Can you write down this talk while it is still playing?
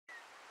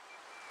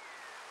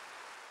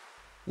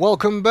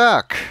Welcome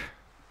back!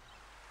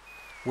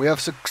 We have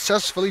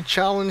successfully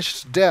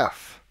challenged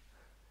death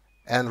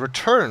and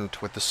returned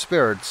with the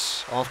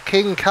spirits of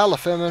King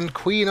Caliphim and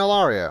Queen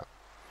Alaria,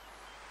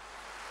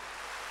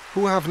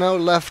 who have now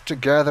left to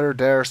gather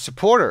their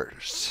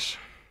supporters.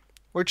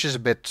 Which is a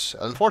bit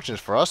unfortunate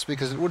for us,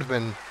 because it would have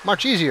been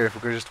much easier if we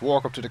could just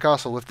walk up to the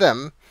castle with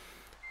them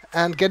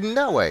and get in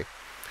that way.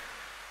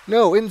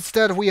 No,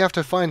 instead we have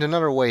to find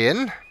another way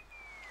in,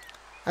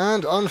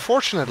 and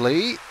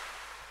unfortunately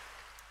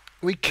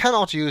we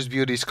cannot use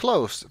Beauty's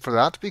clothes for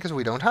that, because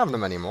we don't have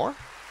them anymore.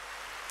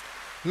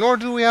 Nor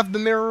do we have the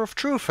Mirror of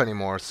Truth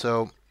anymore,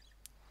 so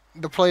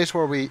the place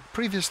where we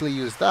previously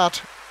used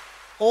that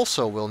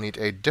also will need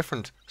a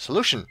different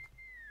solution.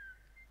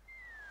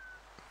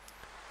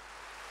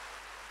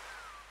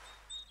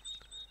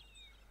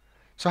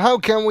 So how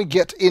can we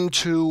get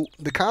into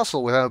the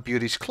castle without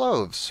Beauty's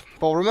clothes?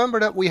 Well, remember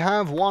that we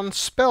have one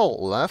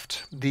spell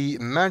left, the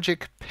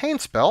magic paint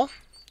spell,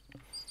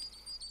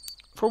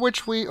 for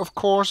which we of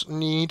course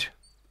need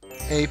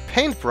a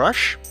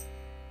paintbrush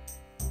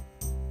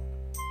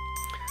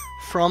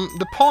from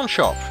the pawn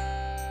shop.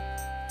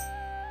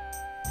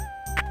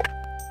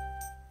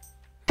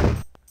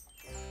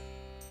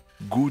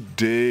 Good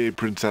day,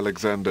 Prince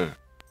Alexander.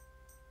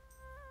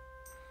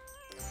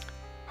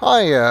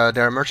 Hi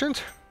there,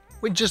 merchant.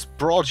 We just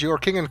brought your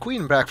king and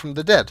queen back from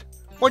the dead.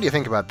 What do you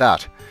think about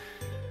that?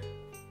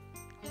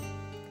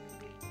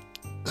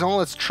 So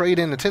let's trade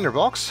in the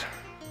tinderbox.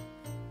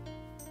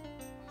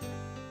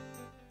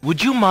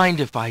 Would you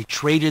mind if I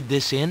traded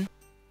this in?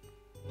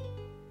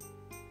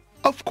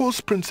 Of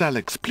course, Prince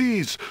Alex.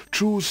 Please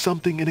choose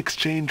something in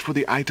exchange for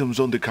the items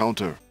on the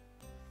counter.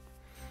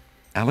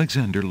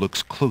 Alexander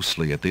looks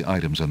closely at the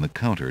items on the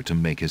counter to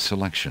make his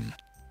selection.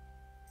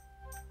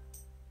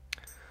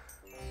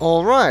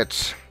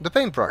 Alright, the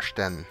paintbrush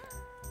then.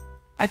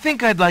 I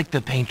think I'd like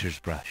the painter's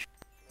brush.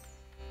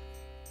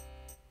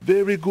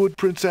 Very good,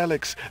 Prince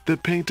Alex. The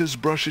painter's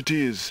brush it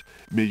is.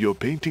 May your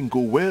painting go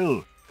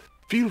well.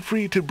 Feel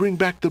free to bring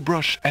back the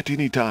brush at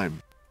any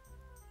time.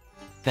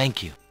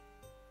 Thank you.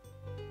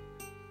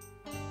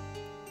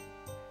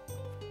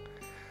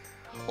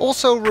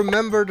 Also,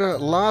 remember the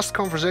last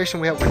conversation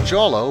we had with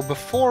Jollo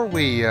before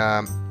we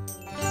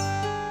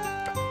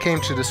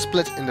came to the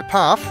split in the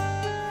path.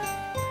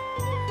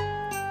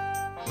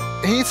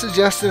 He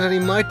suggested that he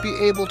might be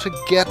able to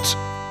get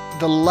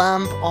the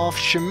Lamp of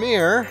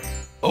Shamir.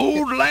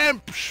 Old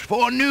lamps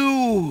for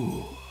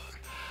new!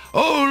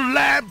 Old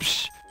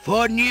lamps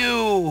for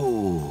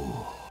new!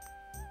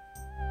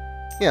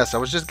 Yes, I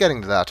was just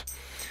getting to that.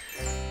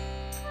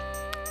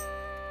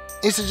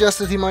 He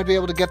suggested he might be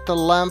able to get the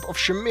Lamp of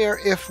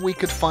Shamir if we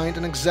could find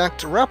an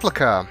exact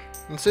replica.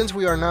 And since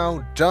we are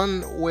now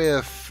done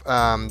with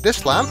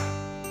this lamp,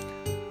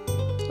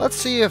 let's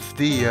see if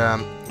the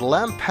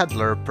lamp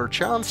peddler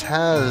perchance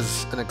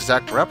has an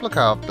exact replica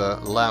of the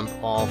lamp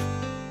of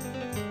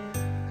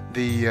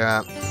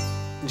the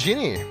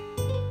genie.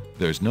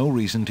 There's no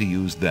reason to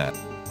use that.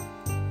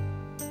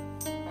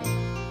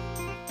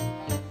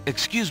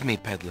 Excuse me,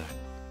 peddler,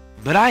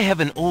 but I have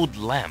an old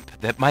lamp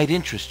that might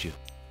interest you.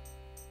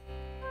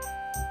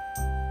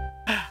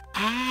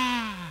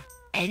 Ah,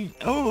 an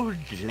old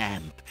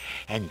lamp.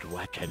 And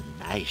what a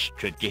nice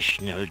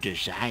traditional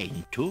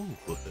design, too.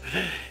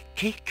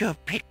 Take your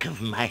pick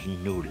of my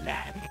new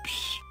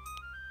lamps.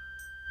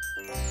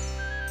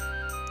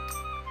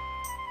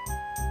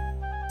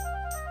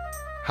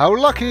 How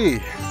lucky!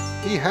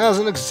 He has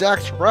an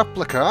exact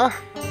replica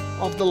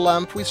of the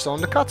lamp we saw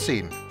in the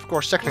cutscene. Of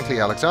course, technically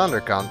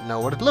Alexander can't know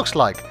what it looks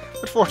like,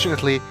 but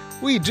fortunately,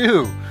 we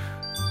do.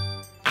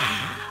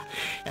 Ah,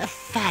 a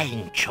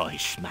fine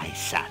choice, my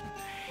son.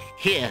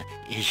 Here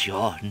is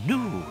your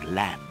new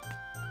lamp.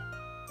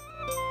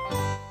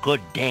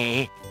 Good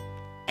day,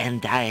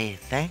 and I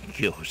thank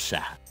you,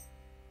 sir.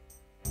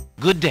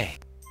 Good day.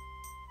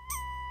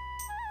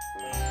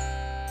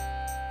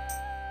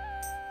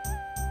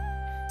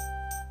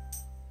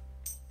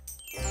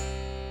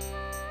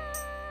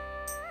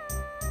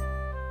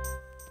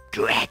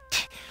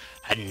 Drat!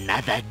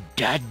 Another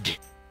dud.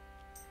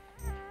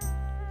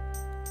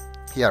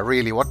 Yeah,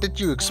 really, what did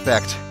you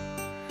expect?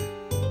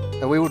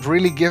 That we would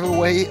really give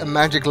away a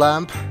magic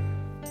lamp?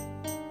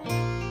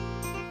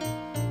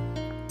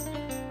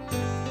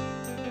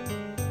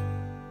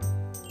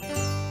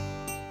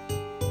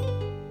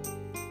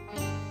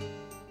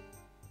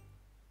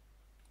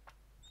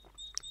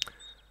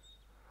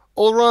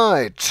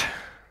 Alright.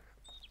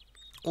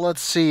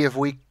 Let's see if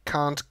we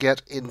can't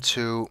get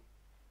into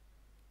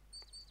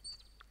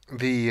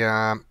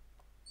the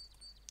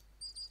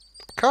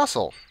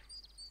castle.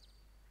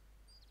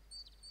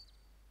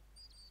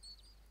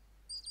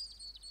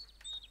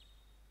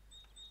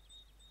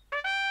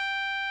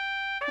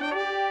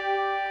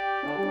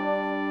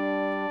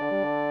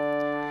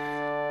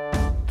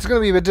 It's going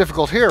to be a bit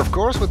difficult here, of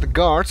course, with the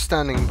guards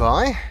standing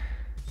by.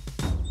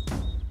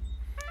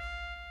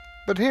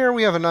 But here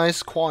we have a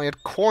nice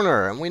quiet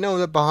corner, and we know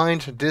that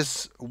behind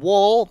this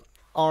wall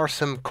are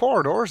some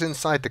corridors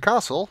inside the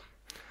castle.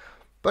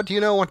 But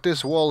you know what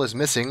this wall is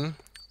missing?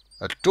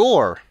 a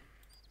door.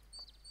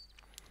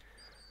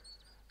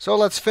 So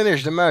let's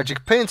finish the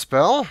magic paint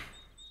spell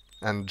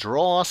and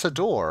draw us a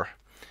door.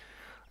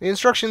 The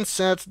instructions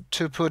said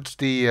to put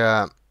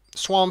the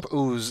swamp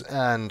ooze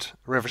and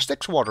river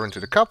Styx water into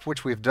the cup,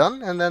 which we've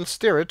done, and then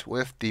stir it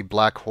with the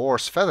black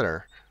horse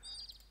feather.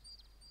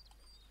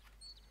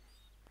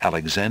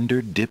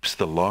 Alexander dips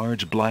the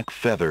large black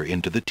feather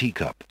into the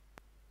teacup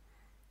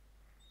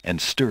and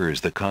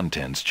stirs the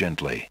contents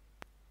gently.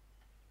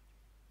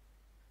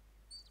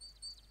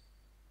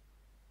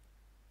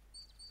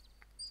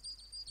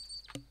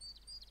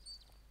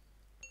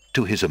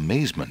 To his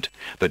amazement,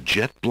 the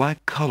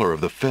jet-black color of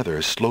the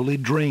feather slowly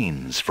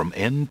drains from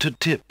end to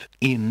tip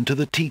into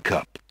the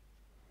teacup.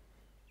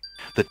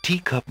 The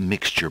teacup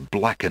mixture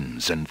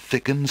blackens and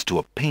thickens to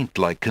a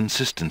paint-like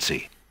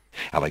consistency.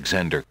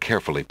 Alexander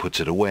carefully puts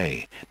it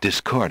away,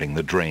 discarding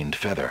the drained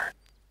feather.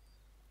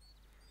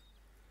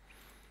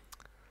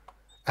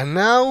 And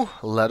now,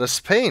 let us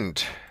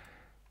paint.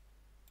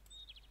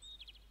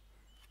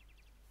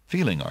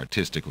 Feeling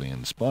artistically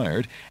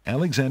inspired,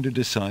 Alexander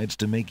decides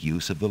to make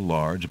use of the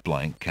large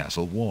blank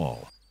castle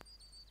wall.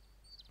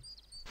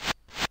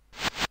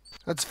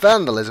 That's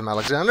vandalism,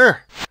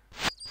 Alexander.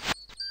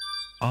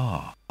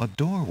 Ah, a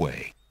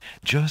doorway.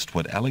 Just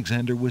what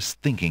Alexander was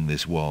thinking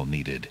this wall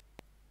needed.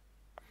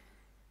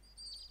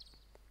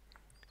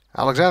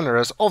 Alexander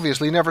has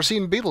obviously never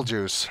seen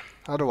Beetlejuice.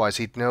 Otherwise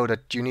he'd know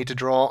that you need to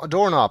draw a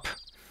doorknob.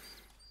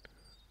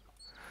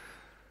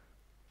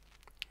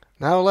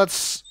 Now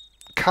let's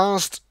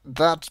cast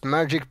that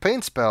magic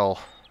paint spell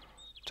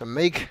to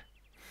make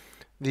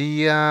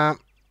the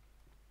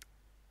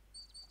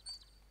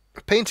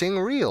painting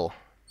real.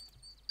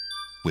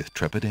 With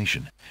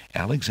trepidation,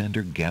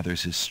 Alexander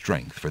gathers his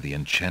strength for the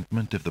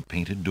enchantment of the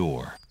painted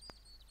door.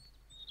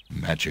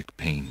 Magic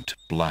paint,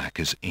 black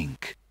as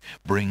ink,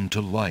 bring to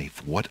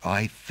life what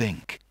I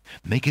think,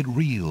 make it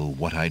real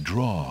what I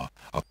draw,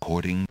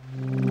 according...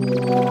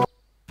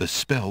 The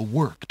spell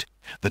worked.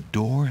 The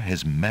door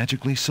has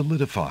magically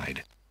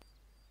solidified.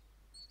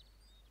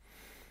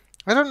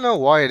 I don't know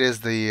why it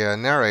is the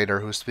narrator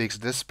who speaks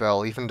this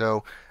spell, even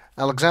though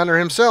Alexander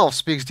himself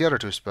speaks the other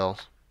two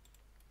spells.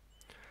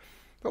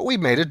 But we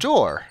made a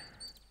door.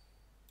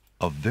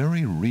 A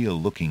very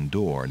real-looking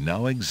door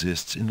now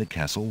exists in the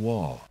castle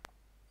wall.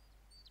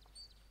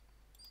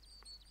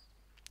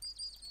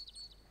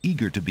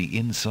 Eager to be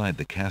inside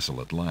the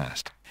castle at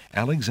last,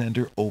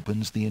 Alexander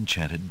opens the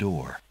enchanted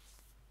door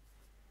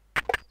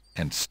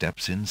and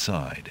steps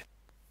inside.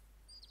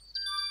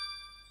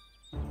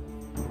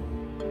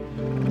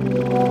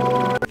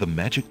 The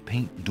magic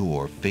paint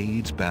door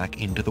fades back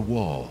into the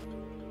wall.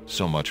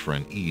 So much for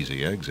an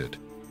easy exit.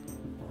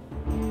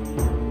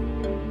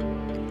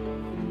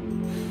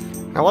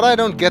 Now what I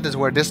don't get is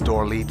where this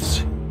door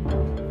leads.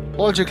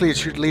 Logically it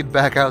should lead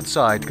back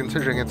outside,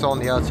 considering it's on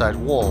the outside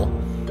wall.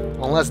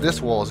 Unless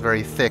this wall is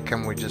very thick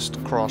and we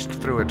just crossed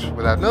through it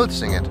without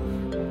noticing it.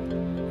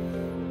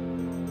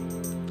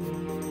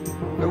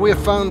 But we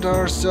have found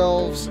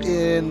ourselves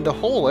in the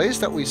hallways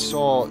that we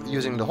saw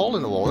using the hole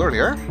in the wall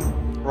earlier,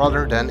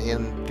 rather than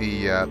in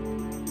the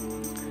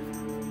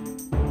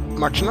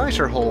much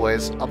nicer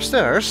hallways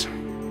upstairs.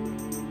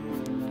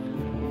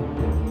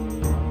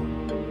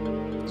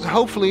 So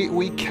hopefully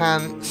we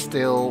can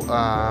still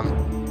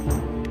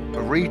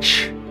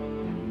reach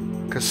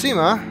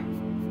Cosima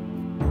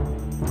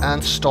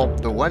and stop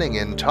the wedding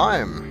in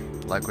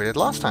time, like we did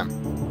last time.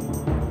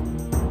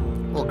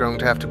 We're going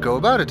to have to go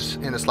about it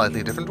in a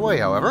slightly different way,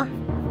 however.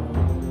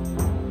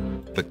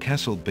 The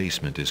castle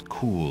basement is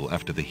cool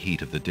after the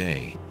heat of the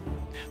day.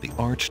 The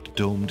arched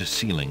domed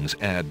ceilings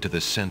add to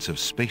the sense of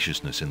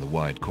spaciousness in the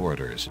wide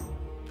corridors.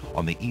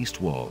 On the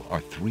east wall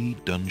are 3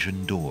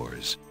 dungeon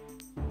doors.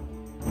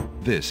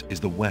 This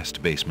is the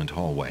west basement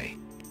hallway.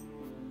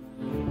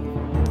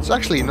 It's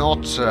actually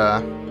not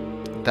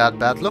that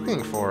bad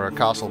looking for a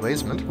castle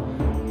basement.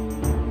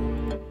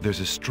 There's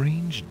a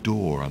strange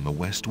door on the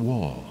west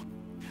wall.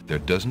 There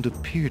doesn't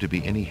appear to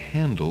be any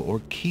handle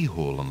or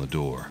keyhole on the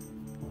door.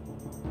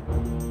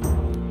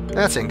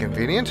 That's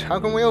inconvenient. How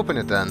can we open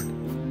it then?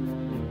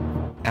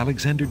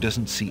 Alexander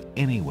doesn't see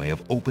any way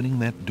of opening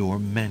that door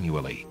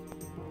manually.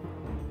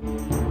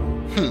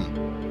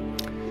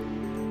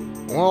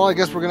 Well, I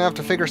guess we're gonna have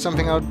to figure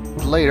something out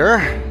later,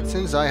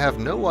 since I have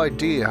no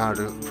idea how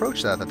to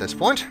approach that at this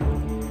point.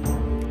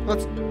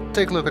 Let's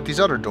take a look at these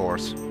other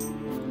doors.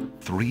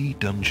 3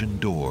 dungeon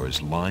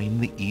doors line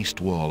the east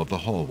wall of the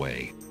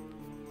hallway.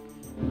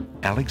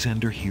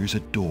 Alexander hears a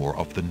door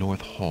off the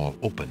north hall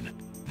open.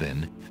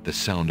 Then, the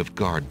sound of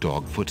guard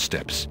dog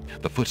footsteps.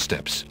 The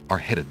footsteps are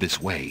headed this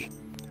way.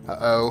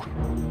 Uh-oh.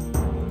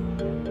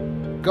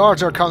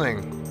 Guards are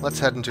coming. Let's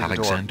head into the door.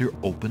 Alexander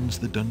opens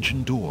the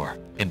dungeon door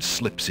and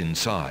slips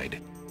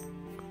inside.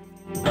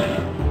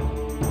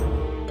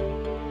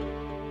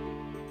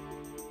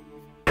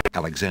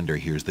 Alexander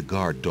hears the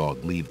guard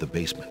dog leave the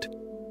basement.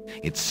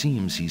 It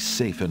seems he's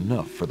safe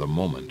enough for the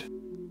moment.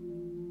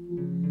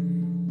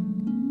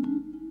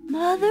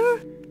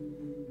 Mother?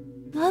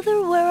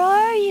 Mother, where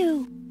are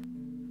you?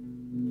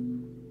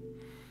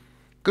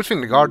 Good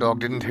thing the guard dog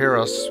didn't hear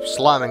us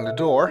slamming the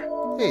door.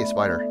 Hey,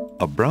 spider.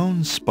 A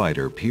brown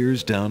spider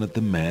peers down at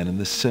the man in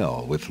the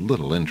cell with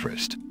little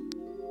interest.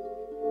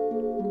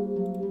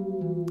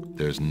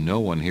 There's no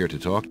one here to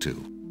talk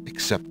to,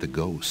 except the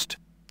ghost.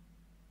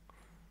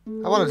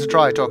 I wanted to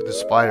try talking to the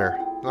spider.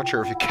 Not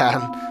sure if you can.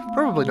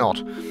 Probably not.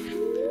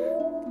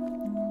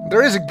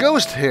 There is a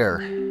ghost here.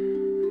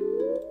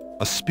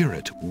 A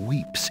spirit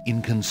weeps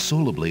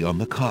inconsolably on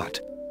the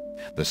cot.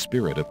 The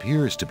spirit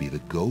appears to be the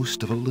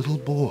ghost of a little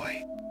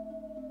boy.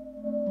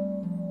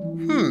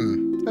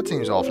 That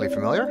seems awfully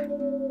familiar.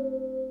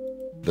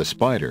 The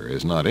spider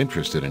is not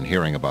interested in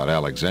hearing about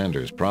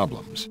Alexander's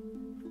problems.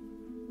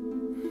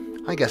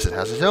 I guess it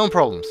has its own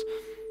problems.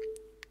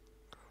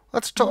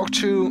 Let's talk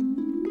to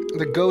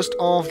the ghost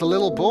of the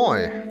little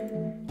boy.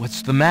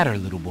 What's the matter,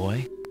 little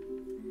boy?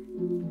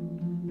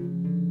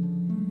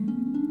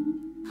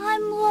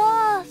 I'm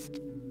lost.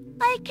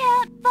 I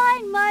can't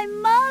find my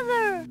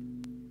mother.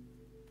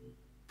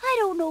 I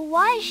don't know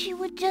why she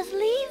would just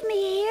leave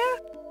me here.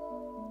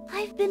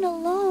 I've been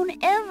alone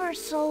ever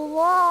so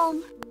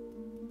long.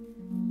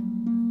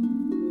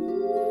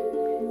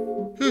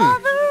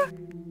 Mother?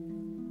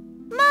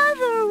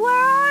 Mother,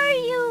 where are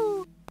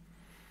you?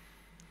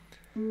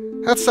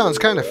 That sounds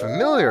kind of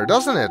familiar,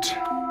 doesn't it?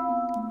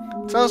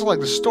 It sounds like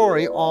the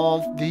story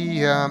of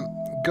the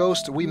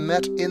ghost we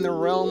met in the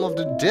realm of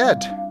the dead.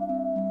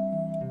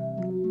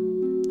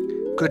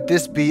 Could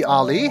this be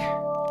Ali?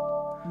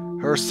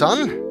 Her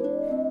son?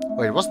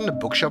 Wait, wasn't the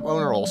bookshop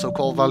owner also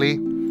called Ali?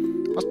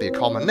 Must be a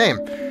common name.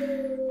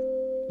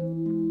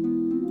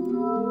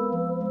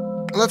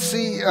 Let's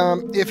see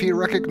if he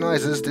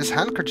recognizes this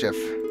handkerchief.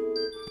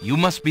 You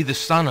must be the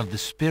son of the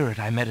spirit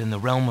I met in the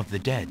realm of the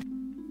dead.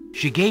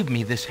 She gave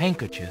me this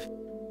handkerchief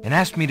and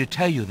asked me to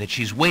tell you that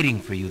she's waiting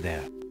for you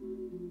there.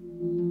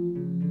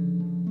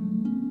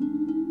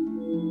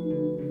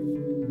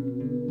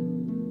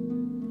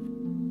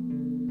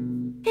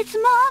 It's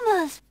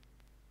Mama's.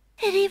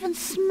 It even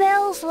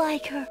smells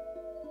like her.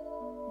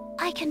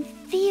 I can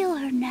feel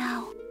her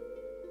now.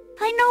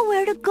 I know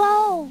where to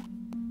go.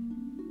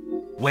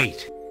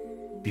 Wait.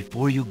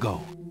 Before you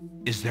go,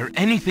 is there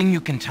anything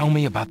you can tell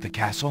me about the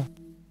castle?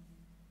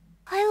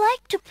 I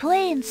like to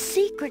play in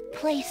secret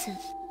places.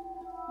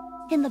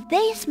 In the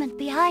basement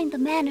behind the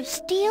Man of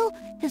Steel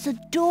is a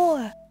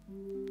door.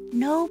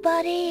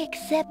 Nobody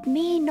except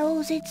me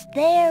knows it's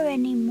there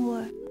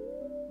anymore.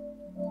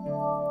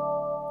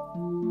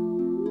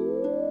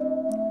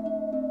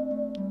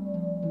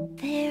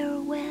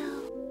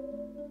 Farewell.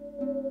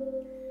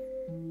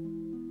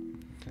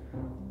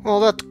 Well,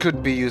 that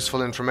could be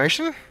useful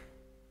information.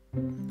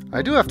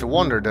 I do have to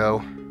wonder,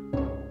 though.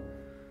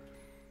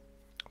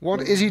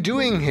 What is he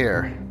doing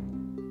here?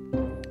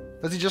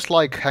 Does he just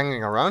like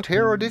hanging around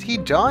here, or did he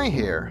die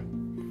here?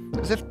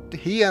 As if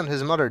he and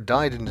his mother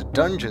died in the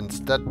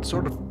dungeons, that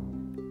sort of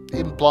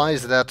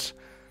implies that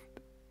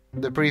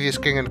the previous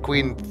king and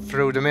queen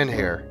threw them in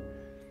here.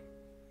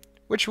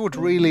 Which would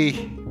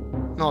really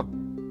not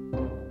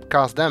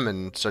cast them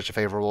in such a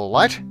favorable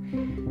light.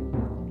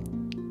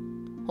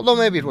 Although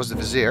maybe it was the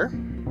vizier.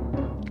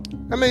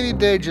 And maybe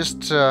they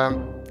just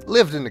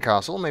lived in the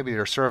castle, maybe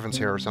they're servants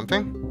here or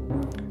something.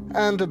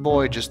 And the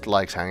boy just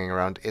likes hanging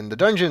around in the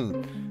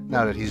dungeon,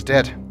 now that he's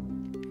dead.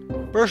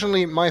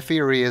 Personally, my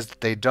theory is that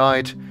they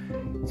died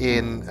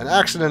in an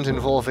accident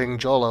involving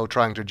Jolo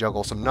trying to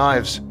juggle some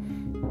knives.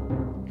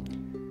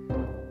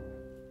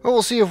 Well,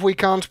 we'll see if we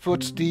can't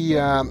put the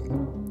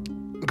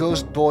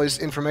Ghost Boy's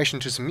information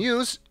to some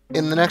use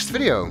in the next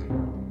video.